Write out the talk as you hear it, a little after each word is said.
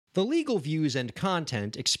The legal views and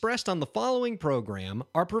content expressed on the following program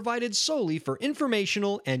are provided solely for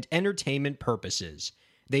informational and entertainment purposes.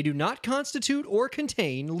 They do not constitute or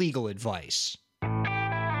contain legal advice.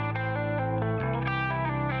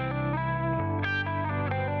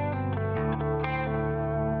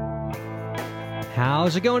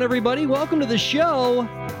 How's it going, everybody? Welcome to the show.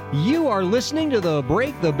 You are listening to the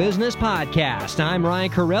Break the Business podcast. I'm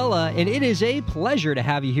Ryan Carella, and it is a pleasure to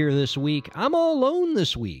have you here this week. I'm all alone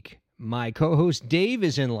this week. My co-host Dave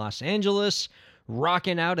is in Los Angeles,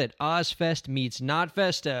 rocking out at Ozfest meets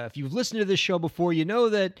Notfest. If you've listened to this show before, you know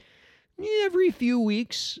that every few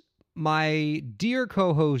weeks, my dear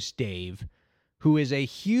co-host Dave, who is a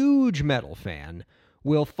huge metal fan,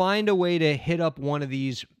 will find a way to hit up one of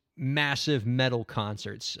these massive metal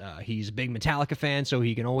concerts. He's a big Metallica fan, so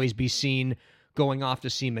he can always be seen going off to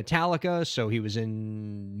see Metallica. So he was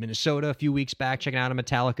in Minnesota a few weeks back checking out a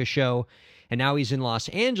Metallica show, and now he's in Los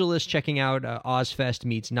Angeles checking out Ozfest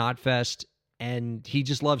meets Notfest, and he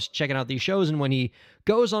just loves checking out these shows. And when he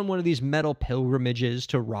goes on one of these metal pilgrimages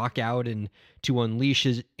to rock out and to unleash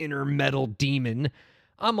his inner metal demon,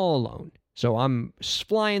 I'm all alone. So I'm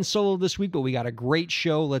flying solo this week, but we got a great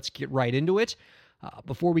show. Let's get right into it.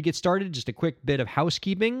 Before we get started, just a quick bit of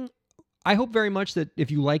housekeeping. I hope very much that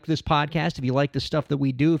if you like this podcast, if you like the stuff that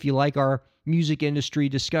we do, if you like our music industry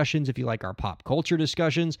discussions, if you like our pop culture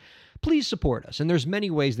discussions, please support us. And there's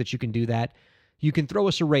many ways that you can do that. You can throw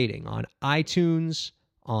us a rating on iTunes,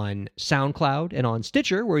 on SoundCloud, and on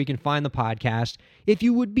Stitcher, where you can find the podcast. If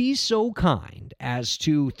you would be so kind as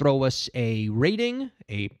to throw us a rating,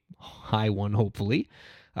 a high one hopefully,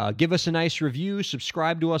 give us a nice review,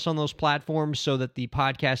 subscribe to us on those platforms so that the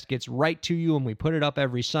podcast gets right to you and we put it up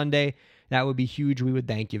every Sunday. That would be huge. We would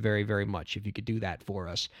thank you very, very much if you could do that for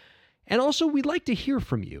us. And also, we'd like to hear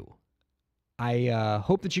from you. I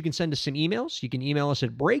hope that you can send us some emails. You can email us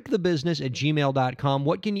at breakthebusiness@gmail.com.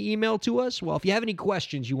 What can you email to us? Well, if you have any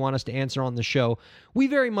questions you want us to answer on the show, we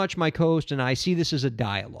very much, my co-host and I, see this as a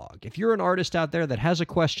dialogue. If you're an artist out there that has a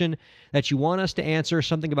question that you want us to answer,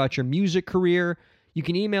 something about your music career, you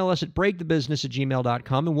can email us at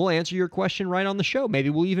breakthebusiness@gmail.com, and we'll answer your question right on the show. Maybe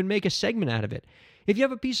we'll even make a segment out of it. If you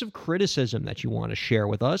have a piece of criticism that you want to share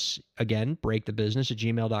with us, again,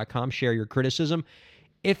 breakthebusiness@gmail.com, share your criticism.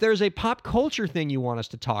 If there's a pop culture thing you want us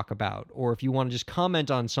to talk about, or if you want to just comment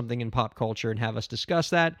on something in pop culture and have us discuss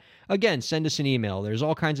that, again, send us an email. There's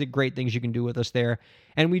all kinds of great things you can do with us there,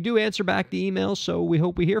 and we do answer back the emails, so we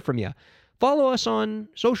hope we hear from you. Follow us on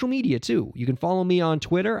social media, too. You can follow me on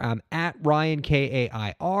Twitter. I'm at Ryan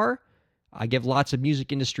Kair. I give lots of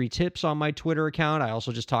music industry tips on my Twitter account. I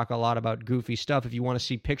also just talk a lot about goofy stuff. If you want to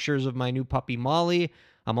see pictures of my new puppy, Molly,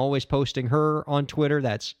 I'm always posting her on Twitter.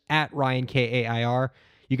 That's at Ryan Kair.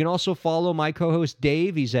 You can also follow my co-host,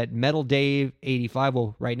 Dave. He's at Metal Dave 85.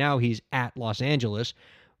 Well, right now he's at Los Angeles,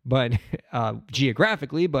 but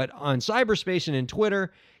geographically, but on cyberspace and in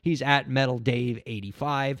Twitter, he's at Metal Dave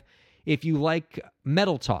 85. If you like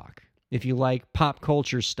metal talk, if you like pop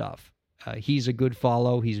culture stuff, he's a good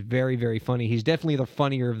follow. He's very, very funny. He's definitely the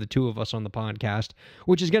funnier of the two of us on the podcast,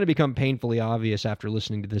 which is going to become painfully obvious after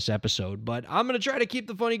listening to this episode. But I'm going to try to keep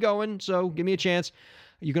the funny going, so give me a chance.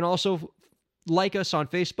 You can also like us on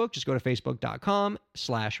Facebook. Just go to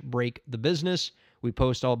facebook.com/breakthebusiness. We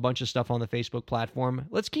post a bunch of stuff on the Facebook platform.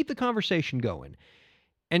 Let's keep the conversation going.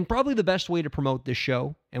 And probably the best way to promote this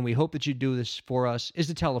show, and we hope that you do this for us, is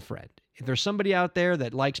to tell a friend. If there's somebody out there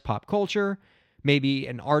that likes pop culture, maybe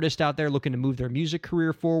an artist out there looking to move their music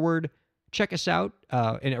career forward, check us out,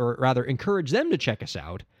 or rather encourage them to check us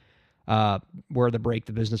out. We're the Break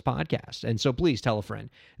the Business podcast. And so please tell a friend.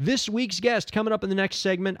 This week's guest coming up in the next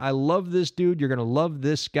segment. I love this dude. You're going to love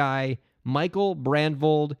this guy, Michael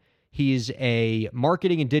Brandvold. He's a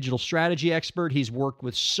marketing and digital strategy expert. He's worked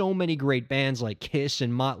with so many great bands like Kiss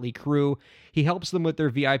and Motley Crue. He helps them with their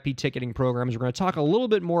VIP ticketing programs. We're going to talk a little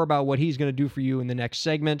bit more about what he's going to do for you in the next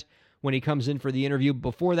segment when he comes in for the interview.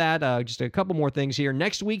 Before that, just a couple more things here.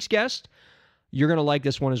 Next week's guest, you're going to like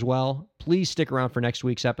this one as well. Please stick around for next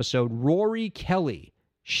week's episode. Rory Kelly.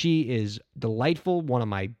 She is delightful, one of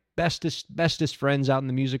my bestest friends out in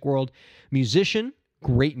the music world. Musician,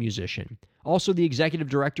 great musician. Also the executive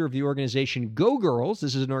director of the organization Go Girls.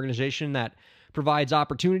 This is an organization that provides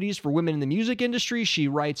opportunities for women in the music industry. She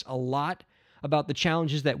writes a lot about the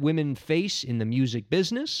challenges that women face in the music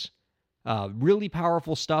business. Really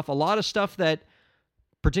powerful stuff. A lot of stuff that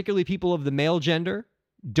particularly people of the male gender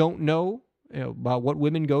don't know, about what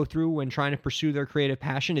women go through when trying to pursue their creative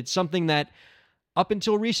passion. It's something that up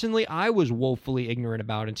until recently I was woefully ignorant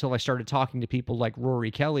about until I started talking to people like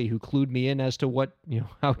Rory Kelly, who clued me in as to what,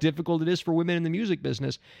 how difficult it is for women in the music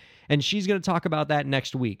business. And she's going to talk about that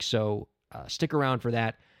next week, so stick around for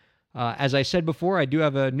that. As I said before, I do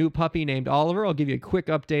have a new puppy named Oliver. I'll give you a quick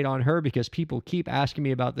update on her because people keep asking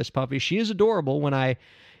me about this puppy. She is adorable.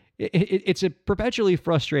 It's a perpetually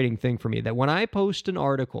frustrating thing for me that when I post an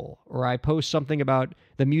article or I post something about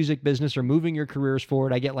the music business or moving your careers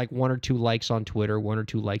forward, I get like 1 or 2 likes on Twitter, 1 or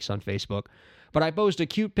 2 likes on Facebook. But I post a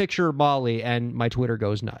cute picture of Molly and my Twitter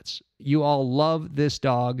goes nuts. You all love this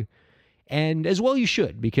dog, and as well you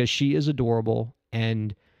should, because she is adorable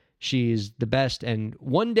and she's the best. And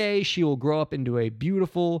one day she will grow up into a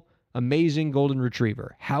beautiful, amazing golden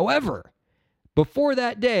retriever. However, before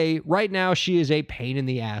that day, right now, she is a pain in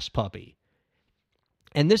the ass puppy.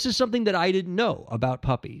 And this is something that I didn't know about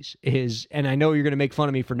puppies and I know you're going to make fun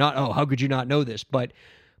of me for how could you not know this? But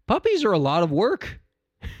puppies are a lot of work.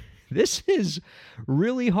 This is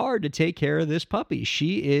really hard to take care of this puppy.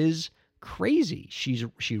 She is crazy.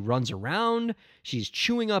 She runs around. She's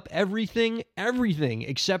chewing up everything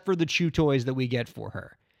except for the chew toys that we get for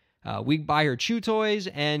her. We buy her chew toys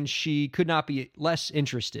and she could not be less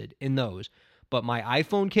interested in those. But my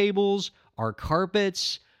iPhone cables, our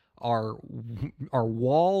carpets, our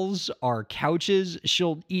walls, our couches,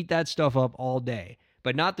 she'll eat that stuff up all day.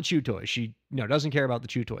 But not the chew toys. She doesn't care about the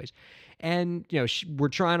chew toys. And we're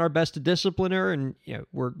trying our best to discipline her, and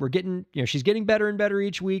we're getting she's getting better and better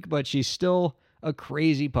each week, but she's still a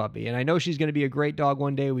crazy puppy. And I know she's going to be a great dog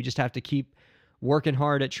one day. We just have to keep working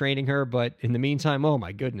hard at training her. But in the meantime, oh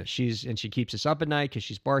my goodness, she keeps us up at night because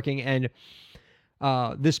she's barking. And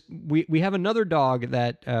we have another dog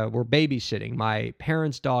that we're babysitting, my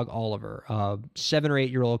parents' dog Oliver, a 7 or 8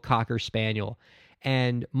 year old Cocker Spaniel,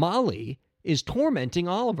 and Molly is tormenting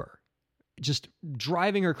Oliver, just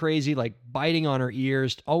driving her crazy, like biting on her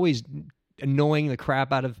ears, always annoying the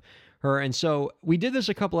crap out of her. And so we did this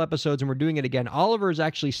a couple episodes and we're doing it again. Oliver is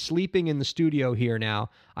actually sleeping in the studio here now.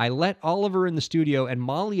 I let Oliver in the studio and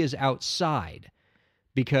Molly is outside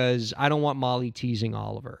because I don't want Molly teasing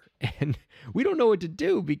Oliver. And we don't know what to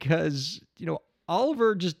do because,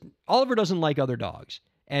 Oliver doesn't like other dogs.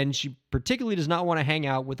 And she particularly does not want to hang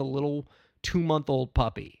out with a little 2-month-old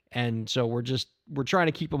puppy. And so we're trying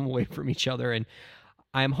to keep them away from each other. And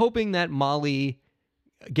I'm hoping that Molly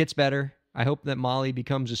gets better. I hope that Molly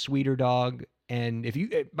becomes a sweeter dog. And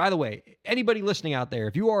by the way, anybody listening out there,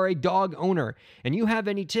 if you are a dog owner and you have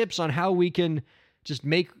any tips on how we can just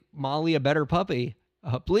make Molly a better puppy,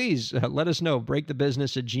 please let us know.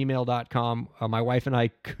 breakthebusiness@gmail.com. My wife and I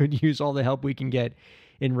could use all the help we can get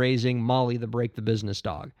in raising Molly, the Break the Business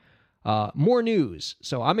dog. More news.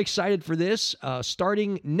 So I'm excited for this.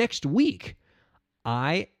 Starting next week,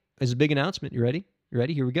 is a big announcement. You ready?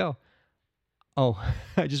 Here we go. Oh,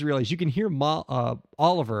 I just realized you can hear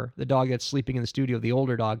Oliver, the dog that's sleeping in the studio, the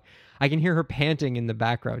older dog. I can hear her panting in the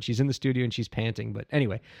background. She's in the studio and she's panting. But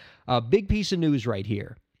anyway, a big piece of news right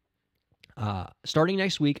here. Starting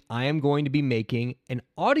next week, I am going to be making an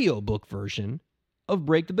audiobook version of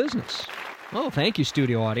Break the Business. Oh, thank you,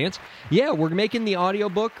 studio audience. Yeah, we're making the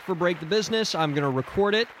audiobook for Break the Business. I'm going to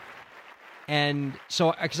record it. And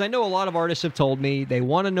so, because I know a lot of artists have told me they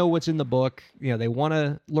want to know what's in the book, they want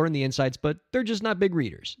to learn the insights, but they're just not big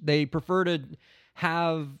readers. They prefer to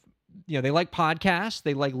have, they like podcasts,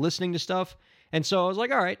 they like listening to stuff. And so I was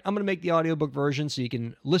like, all right, I'm going to make the audiobook version so you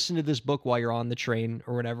can listen to this book while you're on the train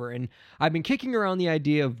or whatever. And I've been kicking around the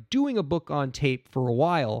idea of doing a book on tape for a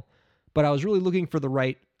while, but I was really looking for the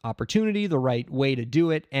right opportunity, the right way to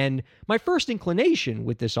do it. And my first inclination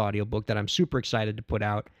with this audiobook that I'm super excited to put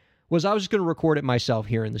out was I was just going to record it myself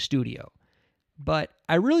here in the studio. But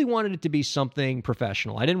I really wanted it to be something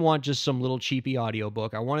professional. I didn't want just some little cheapy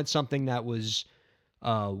audiobook. I wanted something that was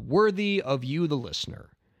worthy of you, the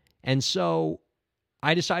listener. And so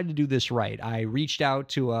I decided to do this right. I reached out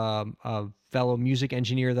to a fellow music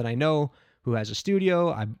engineer that I know who has a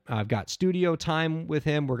studio. I've got studio time with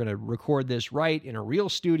him. We're going to record this right in a real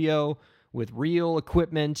studio with real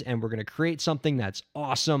equipment, and we're going to create something that's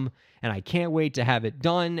awesome. And I can't wait to have it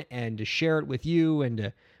done and to share it with you and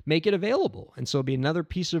to make it available. And so it'll be another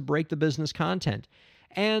piece of Break the Business content.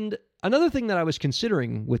 And another thing that I was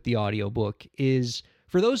considering with the audiobook is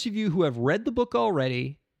for those of you who have read the book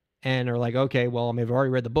already and are like, okay, well, I mean, I've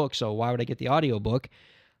already read the book, so why would I get the audiobook?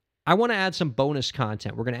 I want to add some bonus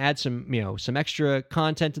content. We're going to add some extra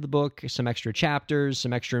content to the book, some extra chapters,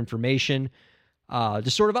 some extra information,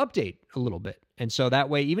 to sort of update a little bit. And so that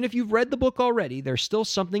way, even if you've read the book already, there's still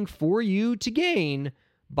something for you to gain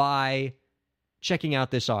by checking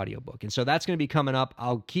out this audiobook. And so that's going to be coming up.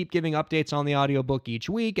 I'll keep giving updates on the audiobook each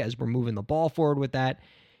week as we're moving the ball forward with that.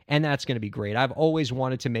 And that's going to be great. I've always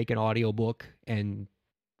wanted to make an audiobook, and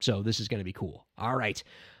so this is going to be cool. All right.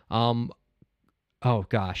 Oh,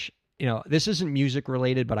 gosh. This isn't music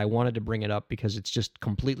related, but I wanted to bring it up because it's just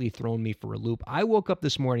completely thrown me for a loop. I woke up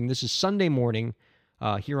this morning. This is Sunday morning.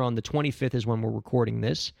 Here on the 25th is when we're recording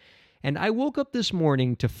this. And I woke up this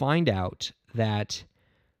morning to find out that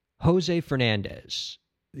Jose Fernandez,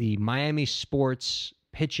 the Miami sports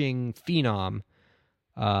pitching phenom,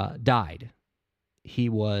 died. He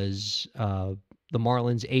was the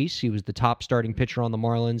Marlins ace. He was the top starting pitcher on the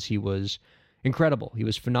Marlins. He was incredible. He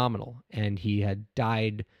was phenomenal. And he had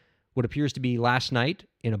died what appears to be last night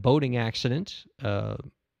in a boating accident.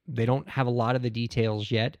 They don't have a lot of the details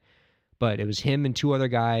yet, but it was him and two other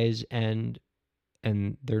guys, and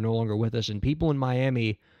they're no longer with us. And people in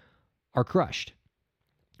Miami are crushed.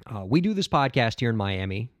 We do this podcast here in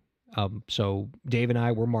Miami. So Dave and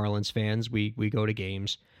I, we're Marlins fans. We go to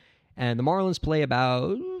games. And the Marlins play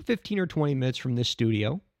about 15 or 20 minutes from this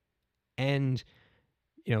studio. And,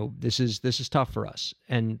 this is tough for us.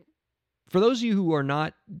 And for those of you who are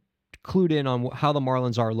not clued in on how the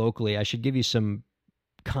Marlins are locally, I should give you some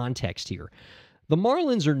context here. The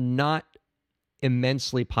Marlins are not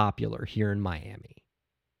immensely popular here in Miami.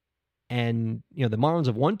 And, the Marlins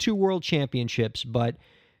have won 2 world championships, but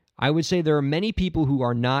I would say there are many people who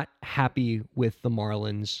are not happy with the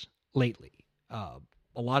Marlins lately.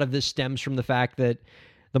 A lot of this stems from the fact that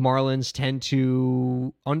the Marlins tend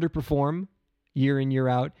to underperform year in, year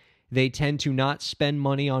out. They tend to not spend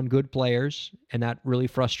money on good players, and that really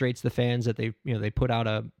frustrates the fans that they put out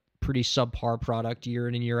a pretty subpar product year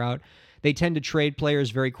in and year out. They tend to trade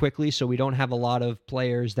players very quickly, so we don't have a lot of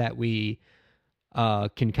players that we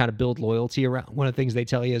can kind of build loyalty around. One of the things they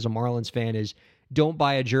tell you as a Marlins fan is don't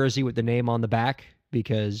buy a jersey with the name on the back,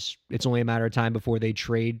 because it's only a matter of time before they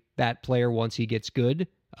trade that player once he gets good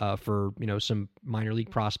for some minor league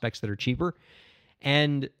prospects that are cheaper.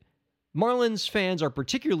 And Marlins fans are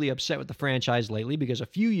particularly upset with the franchise lately because a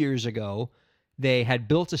few years ago they had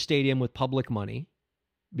built a stadium with public money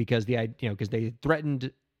because they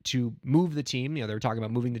threatened to move the team. They were talking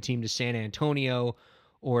about moving the team to San Antonio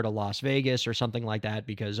or to Las Vegas or something like that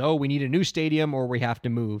because, we need a new stadium or we have to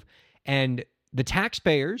move. And the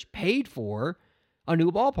taxpayers paid for a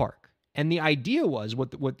new ballpark. And the idea was,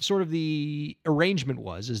 what sort of the arrangement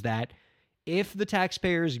was, is that if the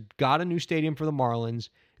taxpayers got a new stadium for the Marlins,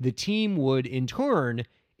 the team would in turn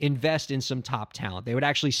invest in some top talent. They would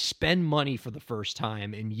actually spend money for the first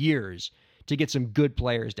time in years to get some good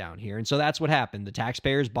players down here. And so that's what happened. The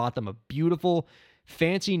taxpayers bought them a beautiful,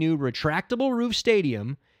 fancy new retractable roof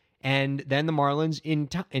stadium. And then the Marlins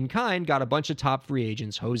in kind got a bunch of top free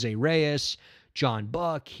agents: Jose Reyes, John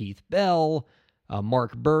Buck, Heath Bell,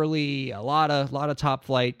 Mark Burley, a lot of top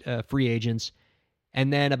flight free agents.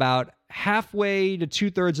 And then about halfway to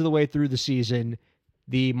 2/3 of the way through the season,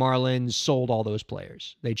 the Marlins sold all those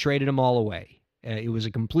players. They traded them all away. It was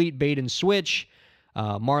a complete bait and switch.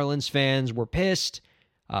 Marlins fans were pissed.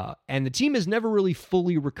 And the team has never really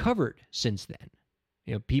fully recovered since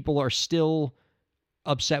then. People are still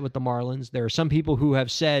upset with the Marlins. There are some people who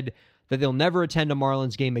have said that they'll never attend a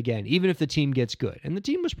Marlins game again, even if the team gets good. And the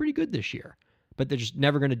team was pretty good this year, but they're just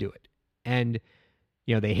never going to do it. And,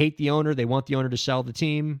 they hate the owner. They want the owner to sell the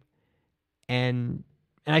team. And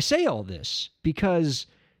I say all this because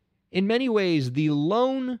in many ways, the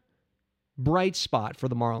lone bright spot for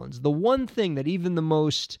the Marlins, the one thing that even the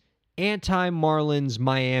most anti-Marlins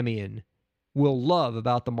Miamian will love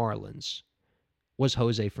about the Marlins, was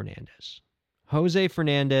Jose Fernandez. Jose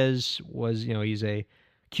Fernandez was, he's a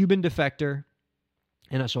Cuban defector.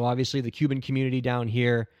 And so obviously the Cuban community down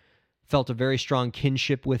here felt a very strong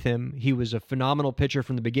kinship with him. He was a phenomenal pitcher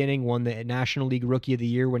from the beginning, won the National League Rookie of the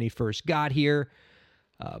Year when he first got here.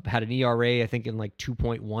 Had an ERA, I think, in like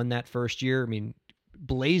 2.1 that first year. I mean,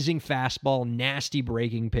 blazing fastball, nasty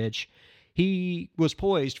breaking pitch. He was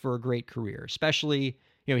poised for a great career, especially,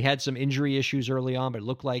 he had some injury issues early on, but it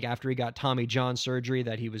looked like after he got Tommy John surgery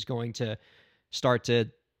that he was going to start to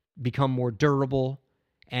become more durable.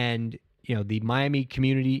 And, the Miami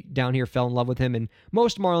community down here fell in love with him. And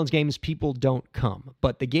most Marlins games, people don't come.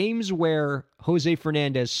 But the games where Jose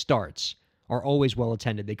Fernandez starts are always well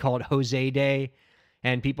attended. They call it Jose Day.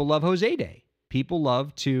 And people love Jose Day. People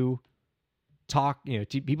love to talk,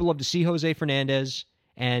 people love to see Jose Fernandez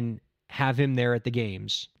and have him there at the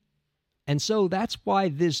games. And so that's why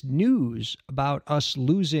this news about us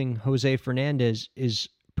losing Jose Fernandez is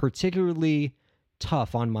particularly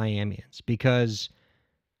tough on Miamians, because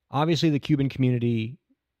obviously the Cuban community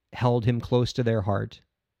held him close to their heart.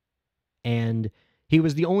 And he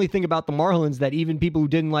was the only thing about the Marlins that even people who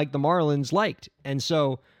didn't like the Marlins liked. And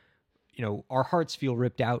so, our hearts feel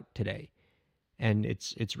ripped out today. And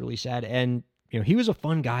it's really sad. And, he was a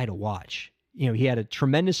fun guy to watch. he had a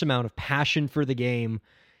tremendous amount of passion for the game.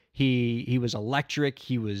 He was electric.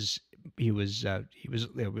 He was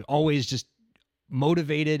always just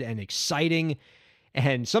motivated and exciting.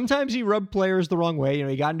 And sometimes he rubbed players the wrong way.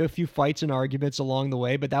 He got into a few fights and arguments along the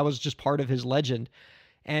way, but that was just part of his legend.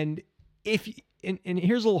 And and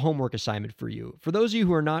here's a little homework assignment for you. For those of you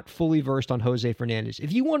who are not fully versed on Jose Fernandez,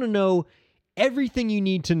 if you want to know everything you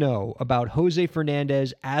need to know about Jose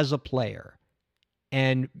Fernandez as a player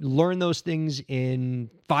and learn those things in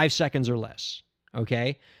 5 seconds or less,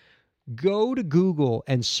 okay? Go to Google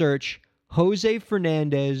and search Jose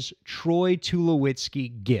Fernandez Troy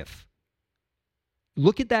Tulowitzki GIF.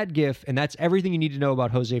 Look at that GIF, and that's everything you need to know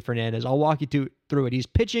about Jose Fernandez. I'll walk you through it. He's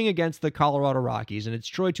pitching against the Colorado Rockies, and it's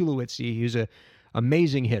Troy Tulowitzki. He's an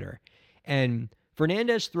amazing hitter. And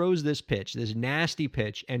Fernandez throws this pitch, this nasty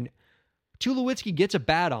pitch, and Tulowitzki gets a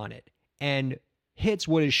bat on it and hits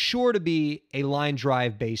what is sure to be a line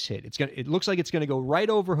drive base hit. It looks like it's going to go right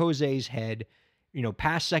over Jose's head,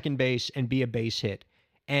 past second base and be a base hit.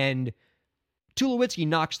 And Tulowitzki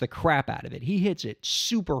knocks the crap out of it. He hits it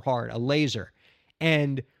super hard, a laser.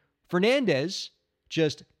 And Fernandez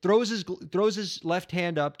just throws his left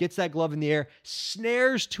hand up, gets that glove in the air,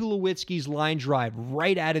 snares Tulowitzki's line drive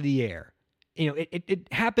right out of the air. It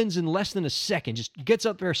happens in less than a second. Just gets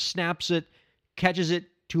up there, snaps it, catches it,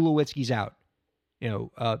 Tulowitzki's out.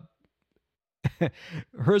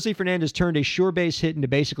 Jose Fernandez turned a sure base hit into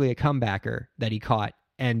basically a comebacker that he caught.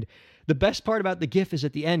 And the best part about the GIF is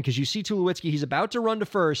at the end, because you see Tulowitzki, he's about to run to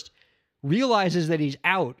first, realizes that he's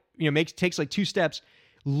out, takes like 2 steps,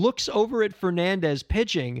 looks over at Fernandez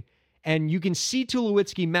pitching, and you can see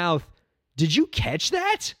Tulowitzki mouth, "Did you catch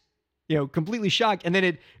that?" Completely shocked. And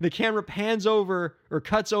then the camera pans over or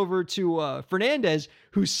cuts over to Fernandez,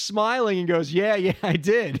 who's smiling and goes, yeah, I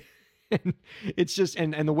did. And it's just,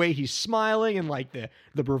 and the way he's smiling and like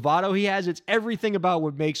the bravado he has, it's everything about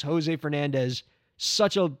what makes Jose Fernandez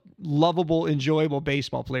such a lovable, enjoyable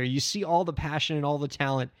baseball player. You see all the passion and all the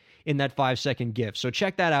talent in that 5-second GIF. So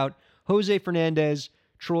check that out. Jose Fernandez,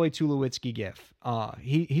 Troy Tulowitzki GIF.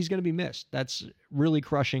 He's going to be missed. That's really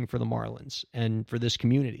crushing for the Marlins and for this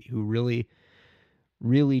community who really,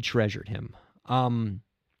 really treasured him.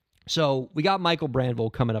 So we got Michael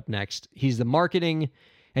Brandvold coming up next. He's the marketing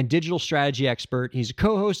and digital strategy expert. He's a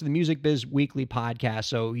co-host of the Music Biz Weekly podcast,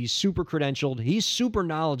 so he's super credentialed. He's super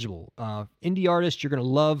knowledgeable. Indie artist, you're going to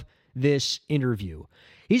love this interview.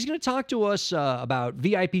 He's going to talk to us about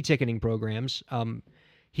VIP ticketing programs.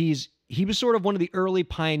 He was sort of one of the early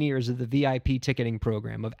pioneers of the VIP ticketing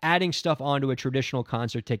program, of adding stuff onto a traditional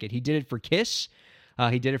concert ticket. He did it for Kiss.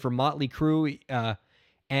 He did it for Motley Crue.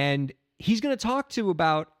 And he's going to talk to you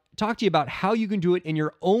about how you can do it in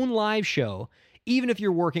your own live show, even if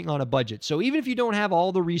you're working on a budget. So even if you don't have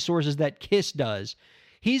all the resources that Kiss does,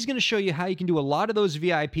 he's going to show you how you can do a lot of those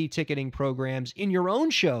VIP ticketing programs in your own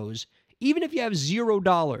shows, even if you have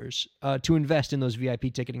 $0 to invest in those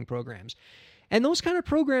VIP ticketing programs. And those kind of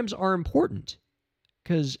programs are important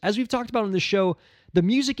because, as we've talked about on the show, the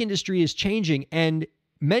music industry is changing, and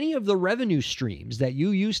many of the revenue streams that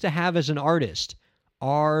you used to have as an artist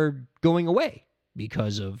are going away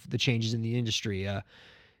because of the changes in the industry.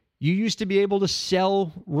 You used to be able to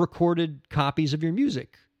sell recorded copies of your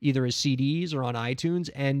music, either as CDs or on iTunes,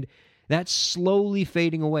 and that's slowly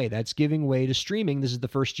fading away. That's giving way to streaming. This is the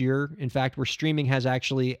first year, in fact, where streaming has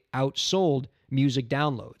actually outsold music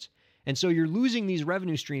downloads. And so you're losing these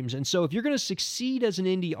revenue streams. And so if you're going to succeed as an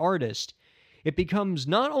indie artist, it becomes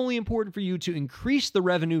not only important for you to increase the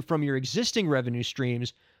revenue from your existing revenue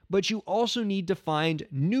streams, but you also need to find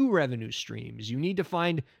new revenue streams. You need to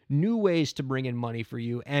find new ways to bring in money for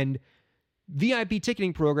you. And VIP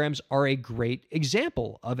ticketing programs are a great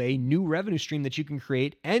example of a new revenue stream that you can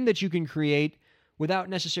create, and that you can create without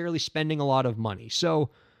necessarily spending a lot of money. So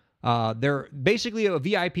they're basically, a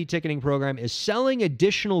VIP ticketing program is selling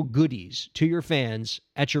additional goodies to your fans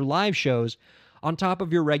at your live shows on top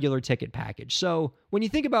of your regular ticket package. So when you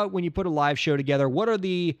think about when you put a live show together, what are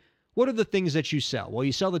the things that you sell? Well,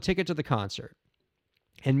 you sell the ticket to the concert,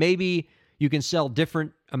 and maybe you can sell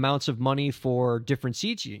different amounts of money for different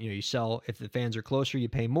seats. You sell, if the fans are closer, you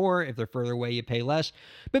pay more. If they're further away, you pay less.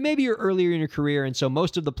 But maybe you're earlier in your career, and so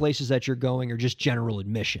most of the places that you're going are just general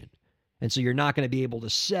admission. And so you're not going to be able to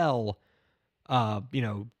sell,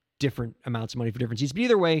 different amounts of money for different seats. But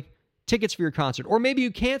either way, tickets for your concert. Or maybe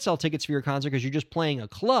you can't sell tickets for your concert because you're just playing a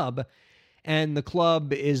club, and the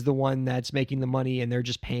club is the one that's making the money and they're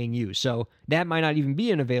just paying you. So that might not even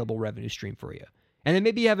be an available revenue stream for you. And then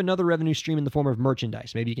maybe you have another revenue stream in the form of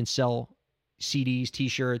merchandise. Maybe you can sell CDs,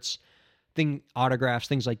 T-shirts, autographs,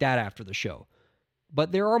 things like that after the show.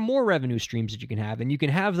 But there are more revenue streams that you can have, and you can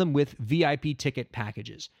have them with VIP ticket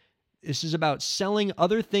packages. This is about selling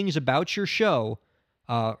other things about your show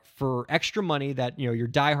for extra money that your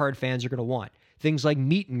diehard fans are going to want. Things like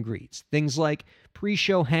meet and greets, things like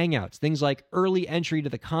pre-show hangouts, things like early entry to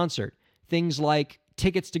the concert, things like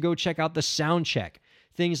tickets to go check out the sound check,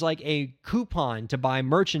 things like a coupon to buy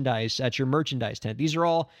merchandise at your merchandise tent. These are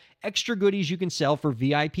all extra goodies you can sell for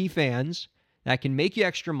VIP fans that can make you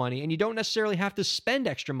extra money, and you don't necessarily have to spend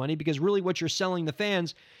extra money because really what you're selling the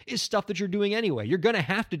fans is stuff that you're doing anyway. You're going to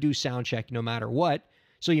have to do sound check no matter what,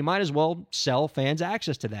 so you might as well sell fans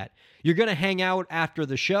access to that. You're going to hang out after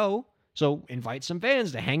the show, so invite some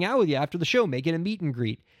fans to hang out with you after the show, make it a meet and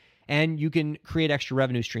greet, and you can create extra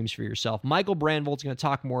revenue streams for yourself. Michael Brandvold's going to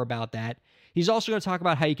talk more about that. He's also going to talk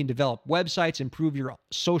about how you can develop websites, improve your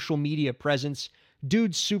social media presence.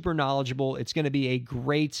 Dude's super knowledgeable. It's going to be a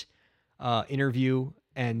great interview,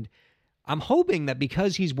 and I'm hoping that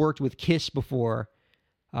because he's worked with Kiss before,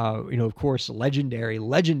 of course,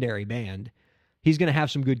 legendary band, he's going to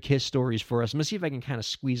have some good Kiss stories for us. I'm going to see if I can kind of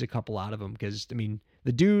squeeze a couple out of him because,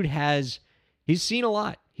 the dude he's seen a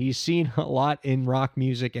lot. He's seen a lot in rock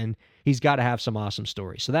music, and he's got to have some awesome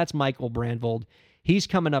stories. So that's Michael Brandvold. He's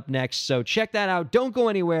coming up next, so check that out. Don't go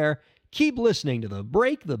anywhere. Keep listening to the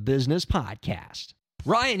Break the Business podcast.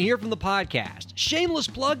 Ryan here from the podcast. Shameless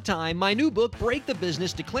plug time. My new book, Break the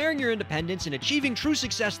Business, Declaring Your Independence and Achieving True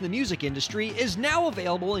Success in the Music Industry, is now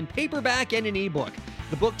available in paperback and an ebook.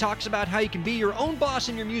 The book talks about how you can be your own boss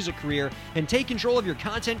in your music career and take control of your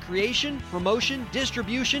content creation, promotion,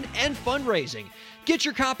 distribution, and fundraising. Get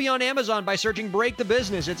your copy on Amazon by searching Break the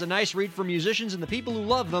Business. It's a nice read for musicians and the people who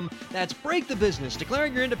love them. That's Break the Business,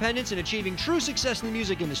 Declaring Your Independence and Achieving True Success in the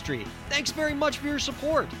Music Industry. Thanks very much for your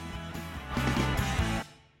support.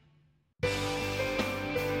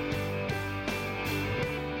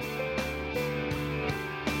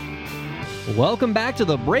 Welcome back to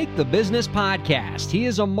the Break the Business podcast. He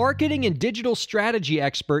is a marketing and digital strategy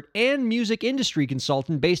expert and music industry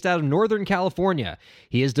consultant based out of Northern California.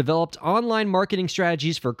 He has developed online marketing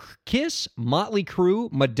strategies for Kiss, Motley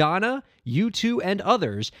Crue, Madonna, U2, and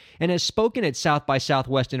others, and has spoken at South by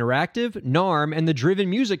Southwest Interactive, NARM, and the Driven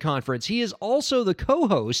Music Conference. He is also the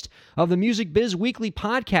co-host of the Music Biz Weekly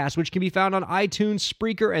podcast, which can be found on iTunes,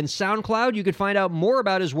 Spreaker, and SoundCloud. You can find out more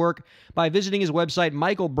about his work by visiting his website,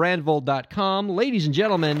 michaelbrandvold.com. Ladies and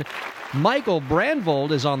gentlemen, Michael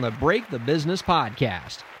Brandvold is on the Break the Business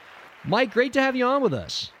podcast. Mike, great to have you on with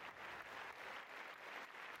us.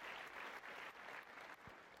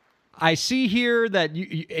 I see here that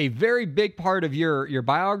a very big part of your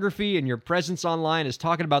biography and your presence online is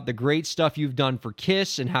talking about the great stuff you've done for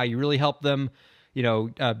Kiss and how you really helped them,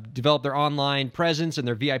 develop their online presence and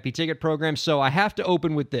their VIP ticket program. So I have to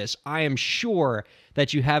open with this. I am sure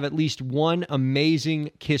that you have at least one amazing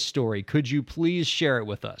Kiss story. Could you please share it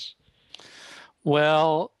with us?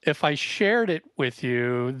 Well, if I shared it with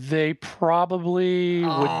you, they probably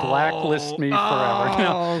would blacklist me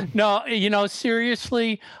forever. No,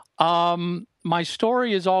 seriously. My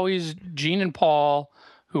story is always Gene and Paul,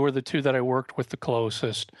 who are the two that I worked with the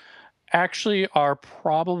closest, actually are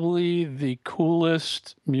probably the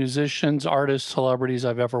coolest musicians, artists, celebrities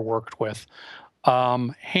I've ever worked with.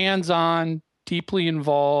 Hands-on, deeply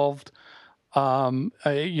involved.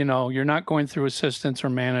 You're not going through assistants or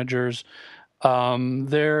managers.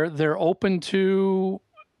 They're open to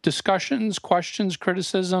discussions, questions,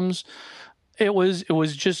 criticisms. It was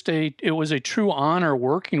a true honor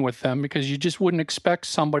working with them because you just wouldn't expect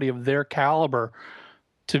somebody of their caliber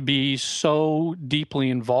to be so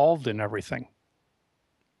deeply involved in everything.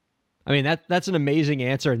 I mean, that's an amazing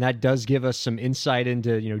answer, and that does give us some insight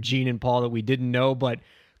into, Gene and Paul that we didn't know, but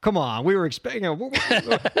come on, we were expecting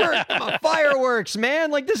fireworks, man.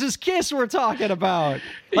 Like, this is Kiss we're talking about.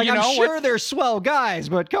 Like, I'm sure they're swell guys,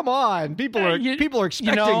 but come on, people are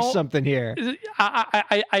expecting something here.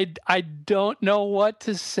 I don't know what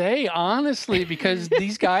to say, honestly, because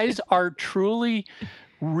these guys are truly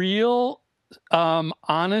real,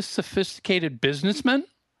 honest, sophisticated businessmen.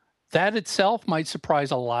 That itself might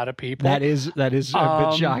surprise a lot of people. That is a bit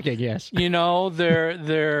shocking, yes.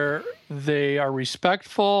 They are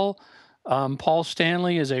respectful. Paul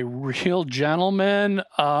Stanley is a real gentleman.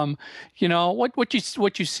 What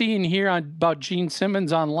you see and hear about Gene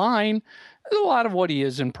Simmons online is a lot of what he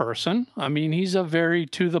is in person. I mean, he's a very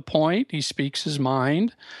to the point. He speaks his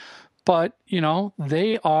mind, but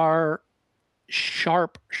they are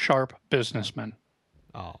sharp businessmen.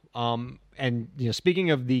 Oh, and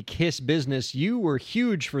speaking of the KISS business, you were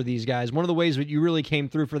huge for these guys. One of the ways that you really came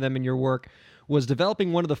through for them in your work was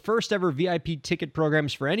developing one of the first ever VIP ticket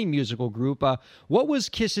programs for any musical group. What was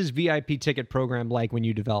KISS's VIP ticket program like when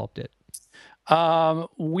you developed it?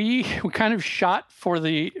 We kind of shot for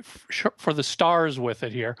the stars with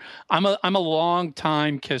it here. I'm a long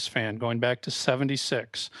time KISS fan, going back to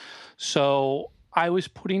 '76. So I was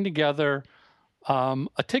putting together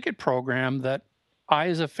a ticket program that I,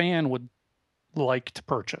 as a fan, would like to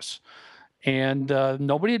purchase. And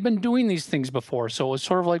nobody had been doing these things before. So it was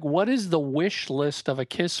sort of like, what is the wish list of a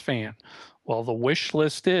KISS fan? Well, the wish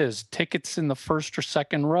list is tickets in the first or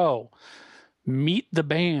second row, meet the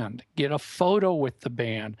band, get a photo with the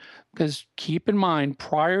band. Because keep in mind,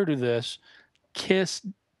 prior to this, KISS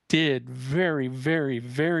did very, very,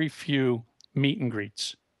 very few meet and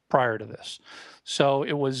greets prior to this. So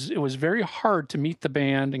it was very hard to meet the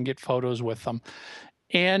band and get photos with them.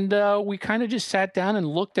 And we kind of just sat down and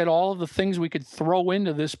looked at all of the things we could throw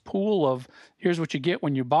into this pool of, here's what you get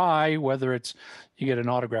when you buy, whether it's you get an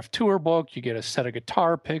autographed tour book, you get a set of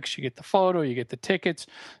guitar picks, you get the photo, you get the tickets,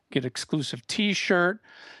 you get exclusive T-shirt.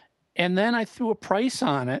 And then I threw a price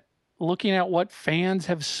on it, looking at what fans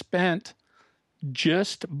have spent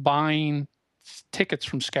just buying tickets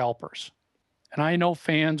from scalpers. And I know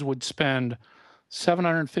fans would spend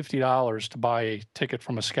 $750 to buy a ticket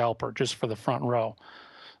from a scalper just for the front row.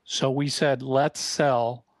 So we said, let's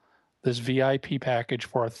sell this VIP package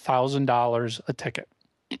for $1,000 a ticket.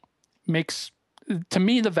 To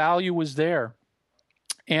me, the value was there.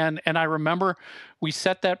 And I remember we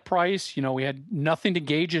set that price, we had nothing to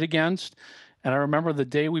gauge it against. And I remember the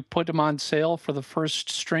day we put them on sale for the first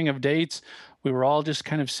string of dates, we were all just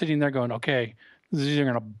kind of sitting there going, okay, this is either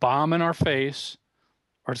going to bomb in our face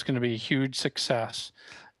or it's going to be a huge success.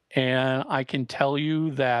 And I can tell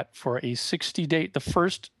you that for a 60-date, the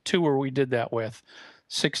first tour we did that with,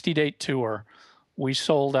 60-date tour, we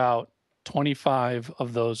sold out 25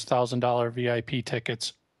 of those $1,000 VIP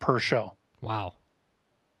tickets per show. Wow.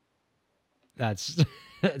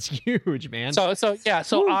 That's huge, man.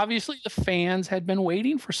 So obviously the fans had been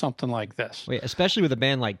waiting for something like this. Wait, especially with a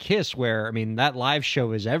band like KISS, where that live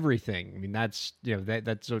show is everything. That's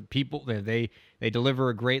that's what people they deliver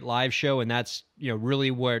a great live show, and that's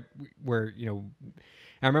really where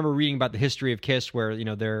I remember reading about the history of KISS, where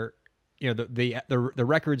they're the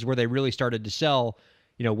records where they really started to sell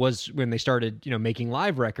was when they started making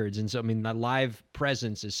live records. And so that live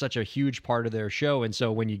presence is such a huge part of their show, and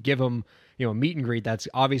so when you give them a meet and greet, that's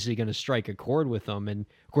obviously going to strike a chord with them. And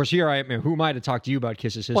of course, here I am. Who am I to talk to you about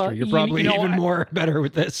KISS's history? Well, You're probably even more better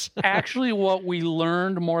with this. Actually, what we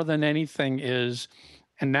learned more than anything is,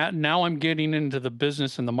 and now I'm getting into the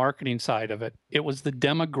business and the marketing side of it, it was the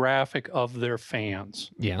demographic of their fans.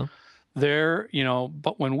 Yeah.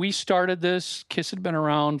 But when we started this, KISS had been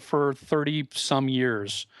around for 30 some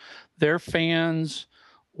years. Their fans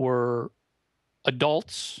were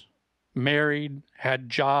adults, married, had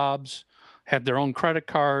jobs, had their own credit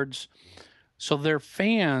cards. So their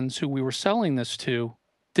fans who we were selling this to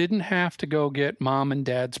didn't have to go get mom and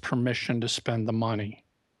dad's permission to spend the money.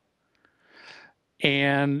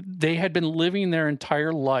 And they had been living their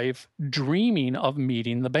entire life dreaming of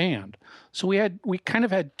meeting the band. So we kind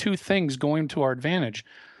of had two things going to our advantage.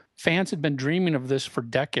 Fans had been dreaming of this for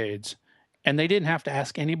decades, and they didn't have to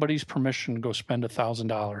ask anybody's permission to go spend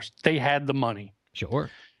 $1,000. They had the money. Sure.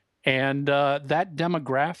 And that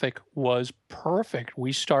demographic was perfect.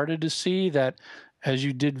 We started to see that as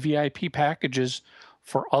you did VIP packages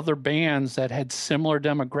for other bands that had similar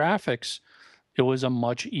demographics, it was a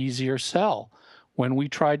much easier sell. When we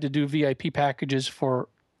tried to do VIP packages for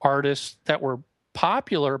artists that were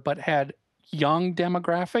popular but had young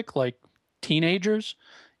demographic, like teenagers,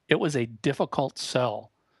 it was a difficult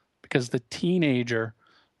sell because the teenager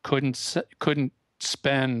couldn't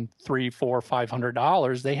spend $300, $400,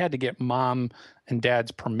 $500. They had to get mom and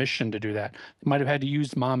dad's permission to do that. They might have had to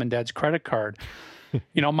use mom and dad's credit card.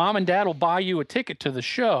 Mom and dad will buy you a ticket to the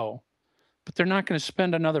show, but they're not going to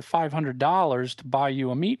spend another $500 to buy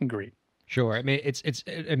you a meet and greet. Sure. It's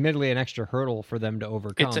admittedly an extra hurdle for them to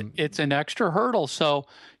overcome. It's an extra hurdle. So,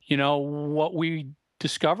 what we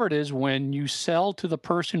discovered is when you sell to the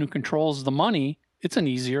person who controls the money, it's an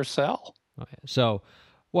easier sell. Okay. So,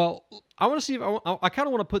 well, I want to see if I kind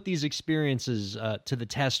of want to put these experiences to the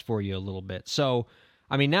test for you a little bit. So,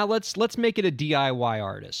 now let's make it a DIY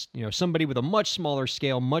artist, somebody with a much smaller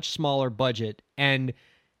scale, much smaller budget, and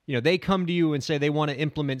they come to you and say they want to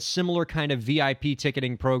implement similar kind of VIP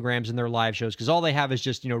ticketing programs in their live shows because all they have is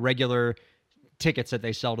just regular tickets that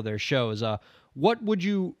they sell to their shows. What would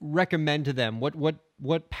you recommend to them?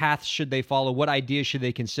 What paths should they follow? What ideas should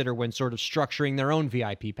they consider when sort of structuring their own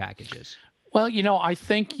VIP packages? Well, I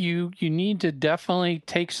think you need to definitely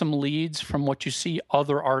take some leads from what you see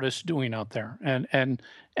other artists doing out there,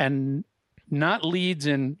 and not leads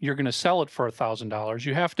in you're going to sell it for $1,000.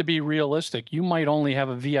 You have to be realistic. You might only have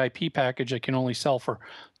a VIP package that can only sell for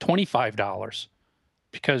 $25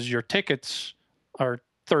 because your tickets are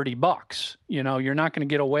 $30. You're not going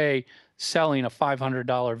to get away selling a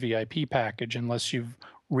 $500 VIP package unless you've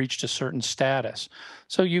reached a certain status.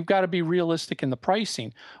 So you've got to be realistic in the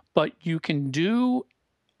pricing, but you can do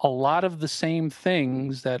a lot of the same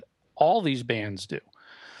things that all these bands do.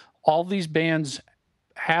 All these bands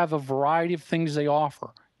have a variety of things they offer.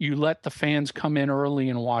 You let the fans come in early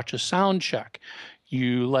and watch a sound check.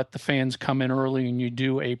 You let the fans come in early and you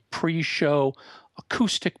do a pre-show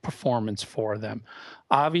acoustic performance for them.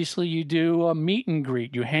 Obviously, you do a meet and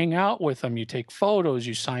greet. You hang out with them. You take photos.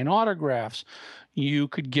 You sign autographs. You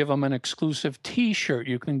could give them an exclusive T-shirt.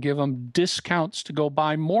 You can give them discounts to go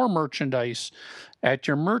buy more merchandise at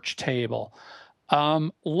your merch table.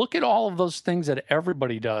 Look at all of those things that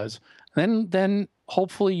everybody does. Then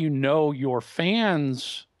hopefully your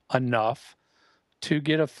fans enough to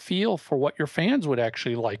get a feel for what your fans would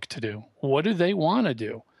actually like to do. What do they want to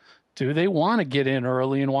do? Do they want to get in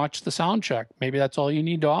early and watch the sound check? Maybe that's all you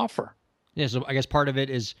need to offer. Yeah, so I guess part of it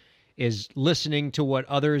is listening to what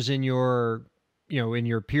others in your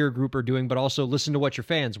peer group are doing, but also listen to what your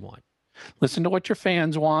fans want. Listen to what your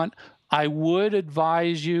fans want. I would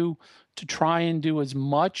advise you to try and do as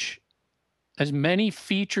many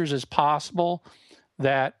features as possible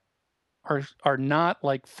that are not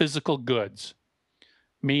like physical goods,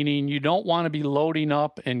 meaning you don't want to be loading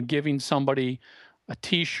up and giving somebody a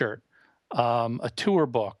T-shirt, a tour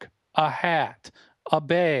book, a hat, a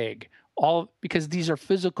bag, because these are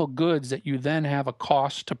physical goods that you then have a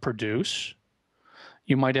cost to produce.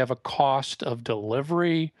 You might have a cost of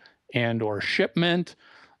delivery and or shipment.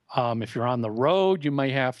 If you're on the road, you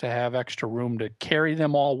might have to have extra room to carry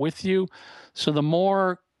them all with you. So the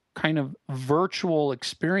more kind of virtual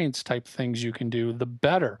experience type things you can do, the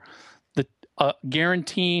better.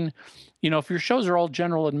 Guaranteeing, if your shows are all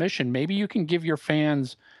general admission, maybe you can give your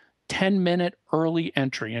fans 10-minute early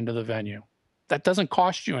entry into the venue. That doesn't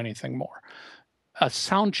cost you anything more. A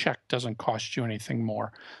sound check doesn't cost you anything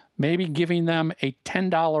more. Maybe giving them a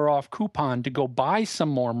 $10 off coupon to go buy some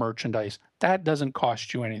more merchandise. That doesn't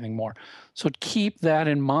cost you anything more. So keep that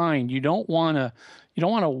in mind. You don't want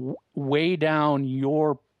to weigh down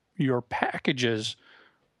your packages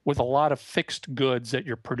with a lot of fixed goods that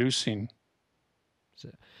you're producing.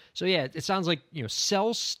 So yeah, it sounds like, sell,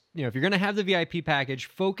 if you're going to have the VIP package,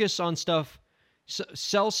 focus on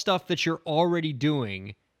sell stuff that you're already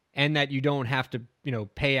doing and that you don't have to,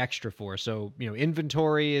 pay extra for. So,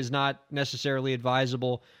 inventory is not necessarily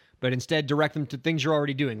advisable, but instead direct them to things you're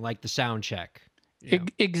already doing, like the sound check.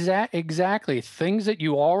 Exactly. Things that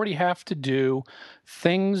you already have to do,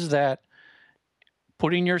 things that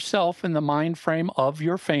putting yourself in the mind frame of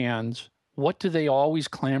your fans. What do they always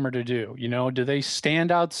clamor to do? Do they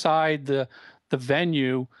stand outside the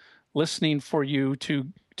venue listening for you to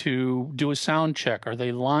do a sound check? Are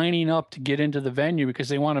they lining up to get into the venue because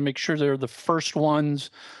they want to make sure they're the first ones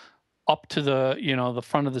up to the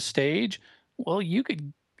front of the stage? Well, you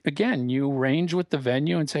arrange with the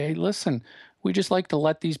venue and say, hey, listen, we just like to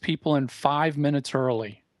let these people in 5 minutes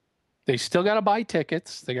early. They still got to buy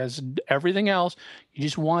tickets. They got everything else. You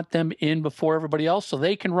just want them in before everybody else so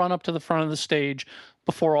they can run up to the front of the stage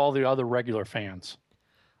before all the other regular fans.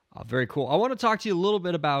 Very cool. I want to talk to you a little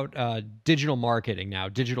bit about digital marketing now,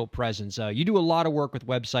 digital presence. You do a lot of work with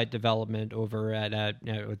website development over at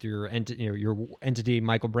with your entity,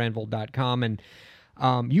 michaelbrandvold.com, and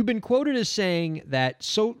you've been quoted as saying that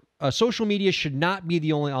social media should not be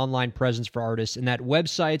the only online presence for artists, and that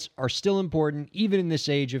websites are still important, even in this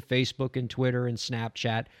age of Facebook and Twitter and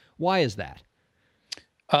Snapchat. Why is that?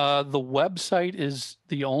 The website is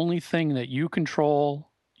the only thing that you control,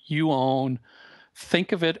 you own.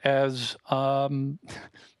 Think of it as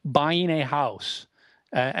buying a house.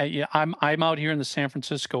 I'm out here in the San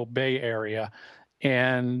Francisco Bay Area,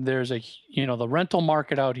 and there's the rental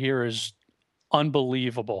market out here is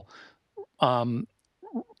unbelievable.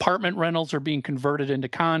 Apartment rentals are being converted into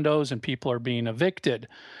condos and people are being evicted.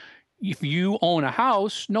 If you own a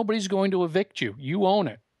house, nobody's going to evict you. You own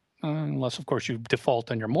it, unless, of course, you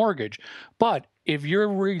default on your mortgage. But if you're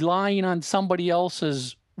relying on somebody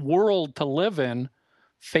else's world to live in,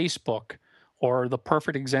 Facebook, or the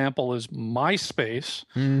perfect example is MySpace,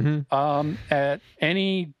 at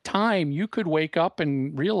any time you could wake up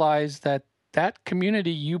and realize that that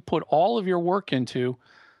community you put all of your work into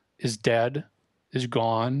is dead, is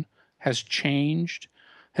gone, has changed,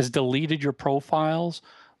 has deleted your profiles.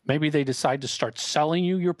 Maybe they decide to start selling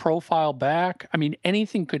you your profile back. I mean,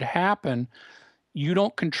 anything could happen. You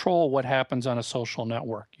don't control what happens on a social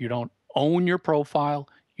network. You don't own your profile.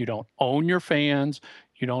 You don't own your fans.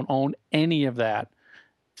 You don't own any of that.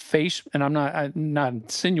 And I'm not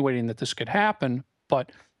insinuating that this could happen,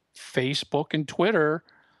 but Facebook and Twitter,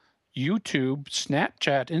 YouTube,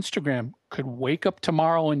 Snapchat, Instagram could wake up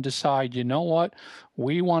tomorrow and decide, you know what?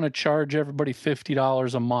 We want to charge everybody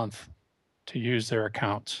 $50 a month to use their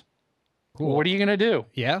accounts. Cool. What are you going to do?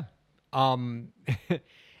 Yeah.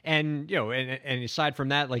 And, you know, and aside from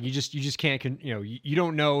that, like you just can't, you know, you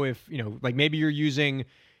don't know if, you know, like maybe you're using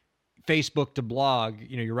Facebook to blog,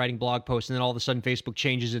 you know, you're writing blog posts and then all of a sudden Facebook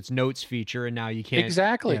changes its notes feature and now you can't.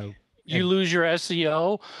 Exactly. You know, you lose your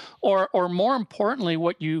SEO or more importantly,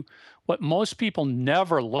 what most people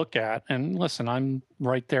never look at, and listen, I'm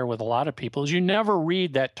right there with a lot of people, is you never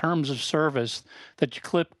read that terms of service that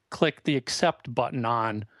you click the accept button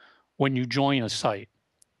on when you join a site.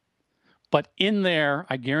 But in there,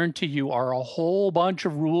 I guarantee you, are a whole bunch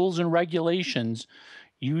of rules and regulations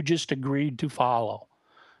you just agreed to follow.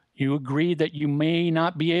 You agree that you may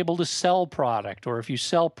not be able to sell product, or if you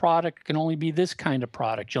sell product, it can only be this kind of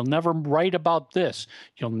product. You'll never write about this.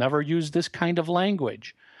 You'll never use this kind of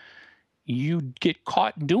language. You get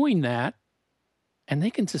caught doing that, and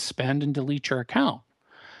they can suspend and delete your account.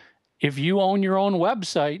 If you own your own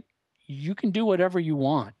website, you can do whatever you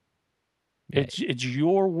want. It's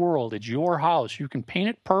your world. It's your house. You can paint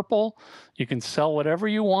it purple. You can sell whatever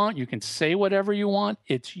you want. You can say whatever you want.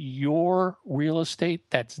 It's your real estate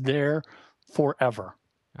that's there forever.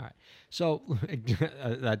 All right. So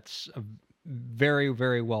that's very,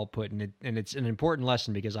 very well put. And it's an important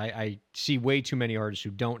lesson because I see way too many artists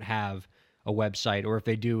who don't have a website, or if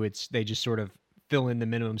they do, they just sort of fill in the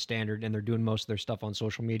minimum standard and they're doing most of their stuff on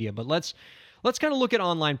social media. But let's kind of look at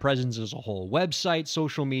online presence as a whole. Website,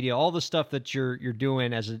 social media, all the stuff that you're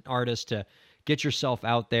doing as an artist to get yourself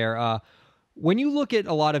out there. When you look at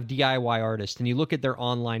a lot of DIY artists and you look at their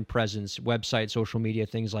online presence, website, social media,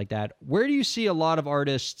 things like that, where do you see a lot of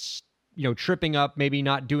artists, you know, tripping up, maybe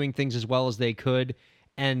not doing things as well as they could,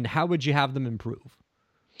 and how would you have them improve?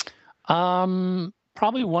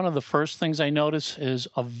 Probably one of the first things I notice is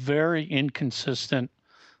a very inconsistent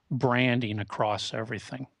branding across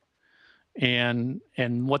everything. And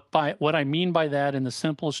what I mean by that in the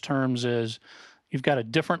simplest terms is you've got a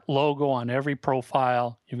different logo on every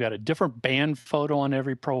profile. You've got a different band photo on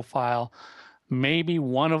every profile. Maybe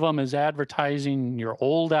one of them is advertising your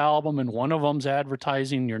old album and one of them's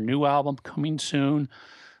advertising your new album coming soon.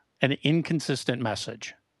 An inconsistent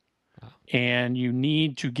message. Wow. And you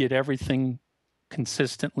need to get everything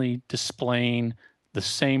consistently displaying the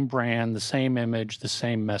same brand, the same image, the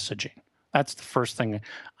same messaging. That's the first thing.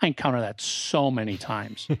 I encounter that so many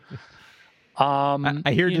times.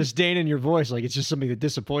 I hear disdain in your voice, like it's just something that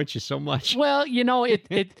disappoints you so much. Well, you know,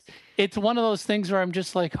 it's one of those things where I'm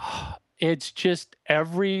just like, oh, it's just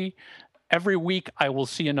every week I will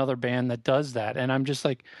see another band that does that, and I'm just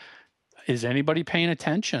like, is anybody paying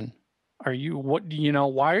attention? Why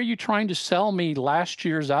are you trying to sell me last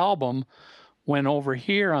year's album when over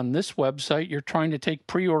here on this website you're trying to take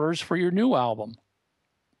pre-orders for your new album?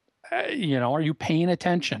 Are you paying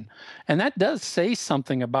attention? And that does say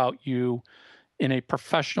something about you in a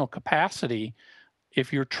professional capacity.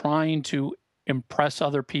 If you're trying to impress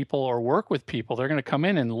other people or work with people, they're going to come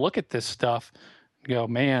in and look at this stuff and go,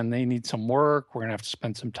 man, they need some work. We're going to have to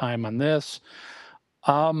spend some time on this.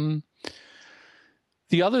 The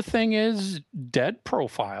other thing is dead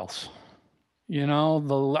profiles.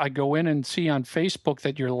 I go in and see on Facebook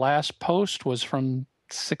that your last post was from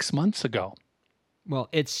 6 months ago. Well,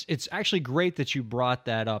 it's actually great that you brought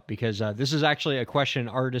that up because this is actually a question an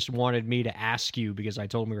artist wanted me to ask you because I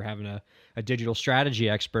told him we were having a digital strategy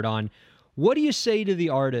expert on. What do you say to the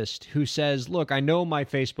artist who says, "Look, I know my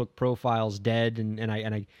Facebook profile's dead,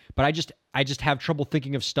 but I just have trouble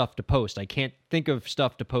thinking of stuff to post. I can't think of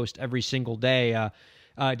stuff to post every single day."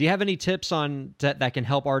 Do you have any tips on that can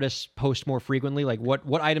help artists post more frequently? Like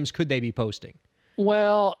what items could they be posting?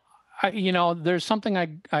 Well, there's something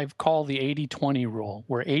I've called the 80-20 rule,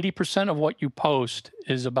 where 80% of what you post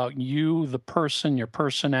is about you, the person, your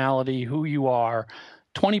personality, who you are.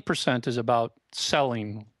 20% is about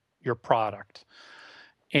selling your product.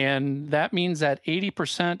 And that means that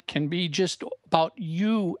 80% can be just about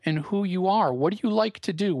you and who you are. What do you like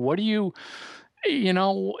to do? What do you,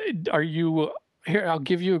 here, I'll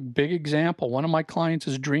give you a big example. One of my clients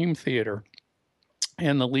is Dream Theater.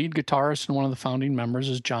 And the lead guitarist and one of the founding members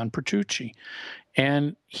is John Petrucci.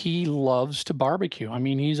 And he loves to barbecue. I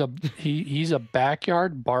mean, he's a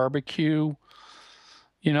backyard barbecue,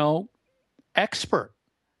 expert.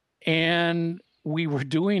 And we were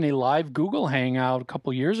doing a live Google Hangout a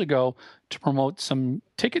couple years ago to promote some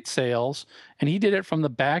ticket sales, and he did it from the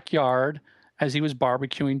backyard as he was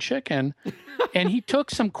barbecuing chicken. And he took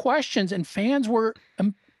some questions, and fans were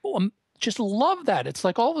just loved that. It's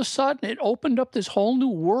like all of a sudden it opened up this whole new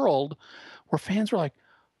world where fans were like,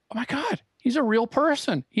 "Oh my God, he's a real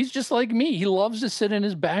person. He's just like me. He loves to sit in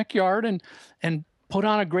his backyard and put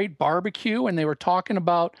on a great barbecue." And they were talking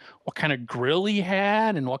about what kind of grill he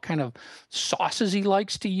had and what kind of sauces he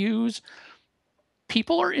likes to use.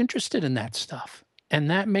 People are interested in that stuff,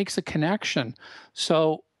 and that makes a connection.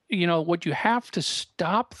 So, what you have to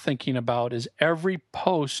stop thinking about is every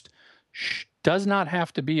post does not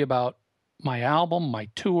have to be about my album, my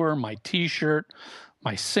tour, my t-shirt,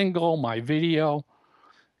 my single, my video.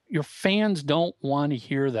 Your fans don't want to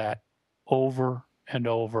hear that over and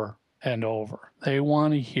over and over. They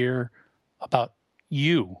want to hear about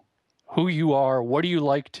you, who you are, what do you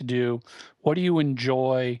like to do, what do you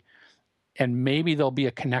enjoy, and maybe there'll be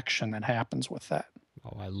a connection that happens with that.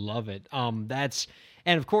 Oh, I love it.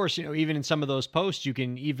 And of course, even in some of those posts, you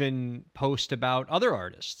can even post about other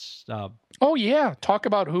artists. Oh yeah, talk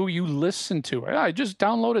about who you listen to. I just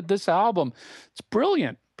downloaded this album. It's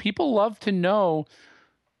brilliant. People love to know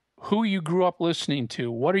who you grew up listening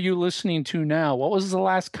to. What are you listening to now? What was the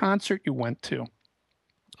last concert you went to?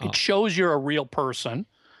 It shows you're a real person,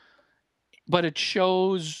 but it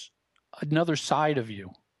shows another side of you.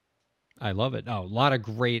 I love it. Oh, a lot of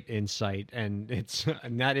great insight. And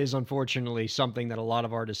that is unfortunately something that a lot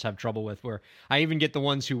of artists have trouble with, where I even get the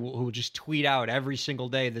ones who just tweet out every single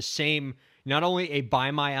day the same, not only a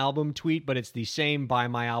buy my album tweet, but it's the same buy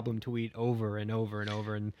my album tweet over and over and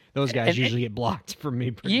over. And those guys usually get blocked from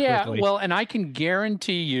me pretty quickly. Yeah, well, and I can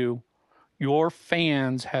guarantee you your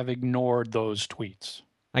fans have ignored those tweets.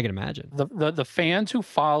 I can imagine. The fans who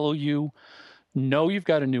follow you know you've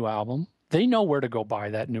got a new album. They know where to go buy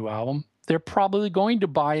that new album. They're probably going to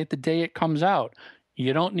buy it the day it comes out.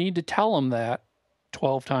 You don't need to tell them that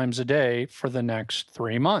 12 times a day for the next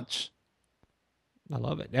 3 months. I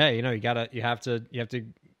love it. Yeah, you have to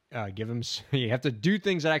give them. You have to do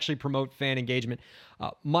things that actually promote fan engagement.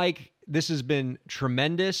 Mike, this has been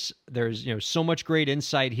tremendous. There's so much great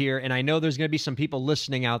insight here, and I know there's going to be some people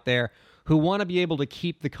listening out there who want to be able to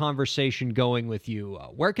keep the conversation going with you.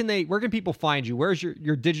 Where can people find you? Where's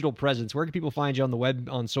your digital presence? Where can people find you on the web,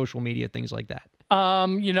 on social media, things like that?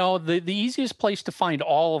 The easiest place to find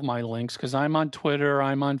all of my links, because I'm on Twitter,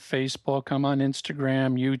 I'm on Facebook, I'm on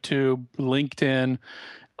Instagram, YouTube, LinkedIn.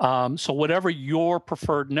 So whatever your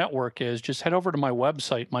preferred network is, just head over to my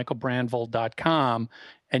website, michaelbrandvold.com,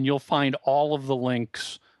 and you'll find all of the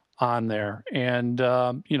links on there. And,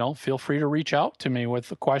 feel free to reach out to me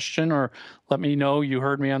with a question or let me know you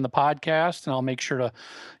heard me on the podcast, and I'll make sure to,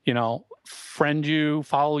 friend you,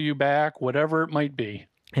 follow you back, whatever it might be.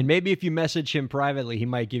 And maybe if you message him privately, he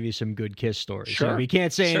might give you some good Kiss stories. Sure. We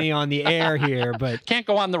can't say any on the air here, but can't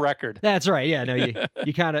go on the record. That's right. Yeah, no,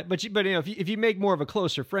 you kind of, but if you make more of a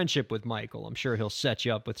closer friendship with Michael, I'm sure he'll set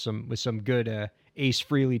you up with some good Ace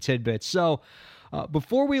Frehley tidbits. So,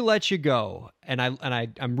 before we let you go, and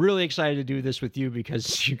I'm really excited to do this with you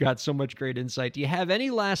because you got so much great insight. Do you have any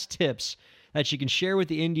last tips that you can share with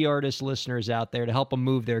the indie artist listeners out there to help them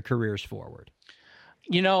move their careers forward?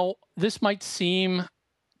 This might seem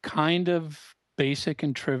kind of basic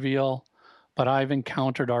and trivial, but I've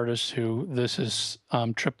encountered artists who this has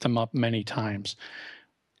tripped them up many times.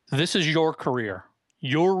 This is your career.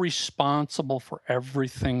 You're responsible for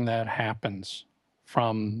everything that happens,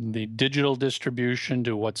 from the digital distribution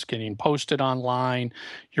to what's getting posted online,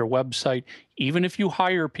 your website. Even if you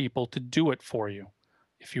hire people to do it for you,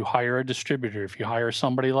 if you hire a distributor, if you hire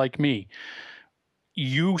somebody like me,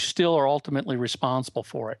 you still are ultimately responsible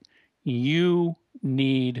for it. You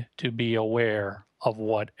need to be aware of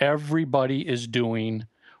what everybody is doing,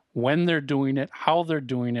 when they're doing it, how they're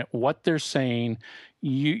doing it, what they're saying.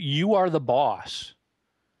 You are the boss.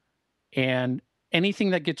 And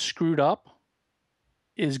anything that gets screwed up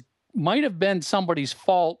might have been somebody's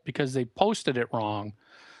fault because they posted it wrong,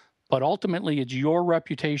 but ultimately it's your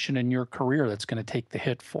reputation and your career that's going to take the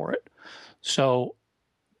hit for it. So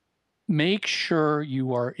make sure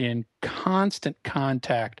you are in constant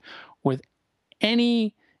contact with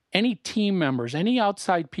any team members, any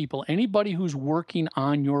outside people, anybody who's working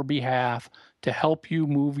on your behalf to help you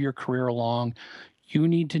move your career along. You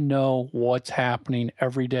need to know what's happening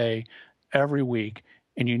every day, every week,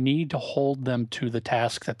 and you need to hold them to the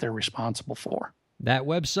task that they're responsible for. That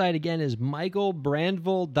website, again, is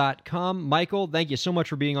michaelbrandvold.com. Michael, thank you so much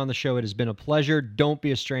for being on the show. It has been a pleasure. Don't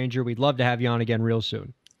be a stranger. We'd love to have you on again real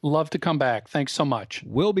soon. Love to come back. Thanks so much.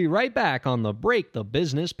 We'll be right back on the Break the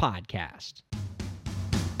Business podcast.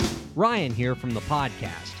 Ryan here from the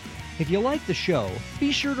podcast. If you like the show,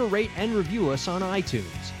 be sure to rate and review us on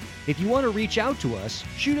iTunes. If you want to reach out to us,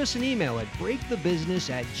 shoot us an email at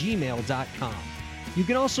breakthebusiness@gmail.com. You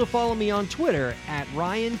can also follow me on Twitter at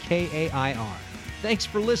RyanKAIR. Thanks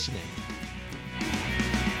for listening.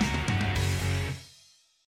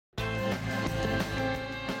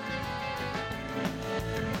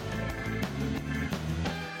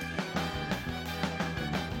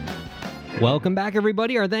 Welcome back,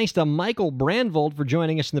 everybody. Our thanks to Michael Brandvold for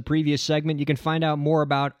joining us in the previous segment. You can find out more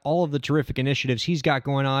about all of the terrific initiatives he's got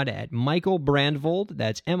going on at Michael Brandvold.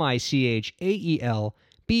 That's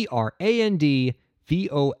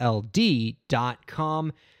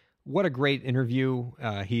MichaelBrandvold.com. What a great interview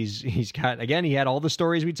he's got. Again, he had all the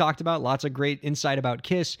stories we talked about, lots of great insight about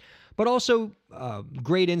KISS, but also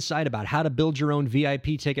great insight about how to build your own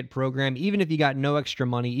VIP ticket program. Even if you got no extra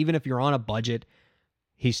money, even if you're on a budget,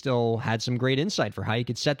 he still had some great insight for how you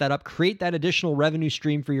could set that up, create that additional revenue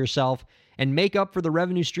stream for yourself, and make up for the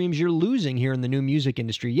revenue streams you're losing here in the new music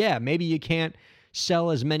industry. Yeah, maybe you can't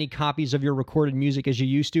sell as many copies of your recorded music as you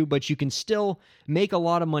used to, but you can still make a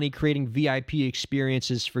lot of money creating VIP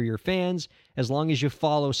experiences for your fans as long as you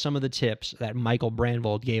follow some of the tips that Michael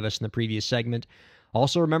Brandvold gave us in the previous segment.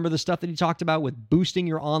 Also, remember the stuff that he talked about with boosting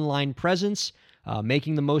your online presence,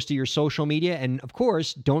 making the most of your social media, and of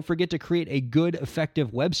course, don't forget to create a good,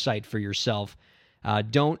 effective website for yourself.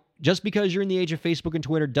 Just because you're in the age of Facebook and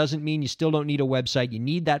Twitter doesn't mean you still don't need a website. You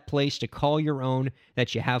need that place to call your own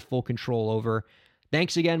that you have full control over.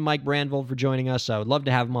 Thanks again, Mike Brandvold, for joining us. I would love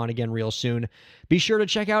to have him on again real soon. Be sure to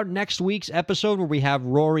check out next week's episode where we have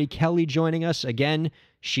Rory Kelly joining us. Again,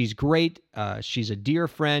 she's great. She's a dear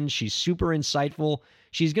friend. She's super insightful.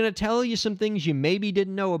 She's going to tell you some things you maybe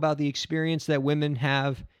didn't know about the experience that women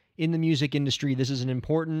have in the music industry. This is an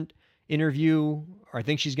important interview, or I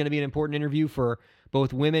think she's going to be an important interview for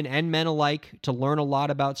both women and men alike to learn a lot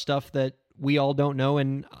about stuff that we all don't know,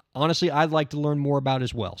 and honestly, I'd like to learn more about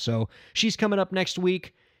as well. So she's coming up next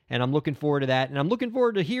week, and I'm looking forward to that, and I'm looking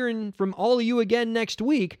forward to hearing from all of you again next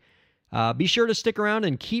week. Be sure to stick around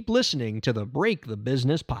and keep listening to the Break the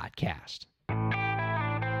Business podcast.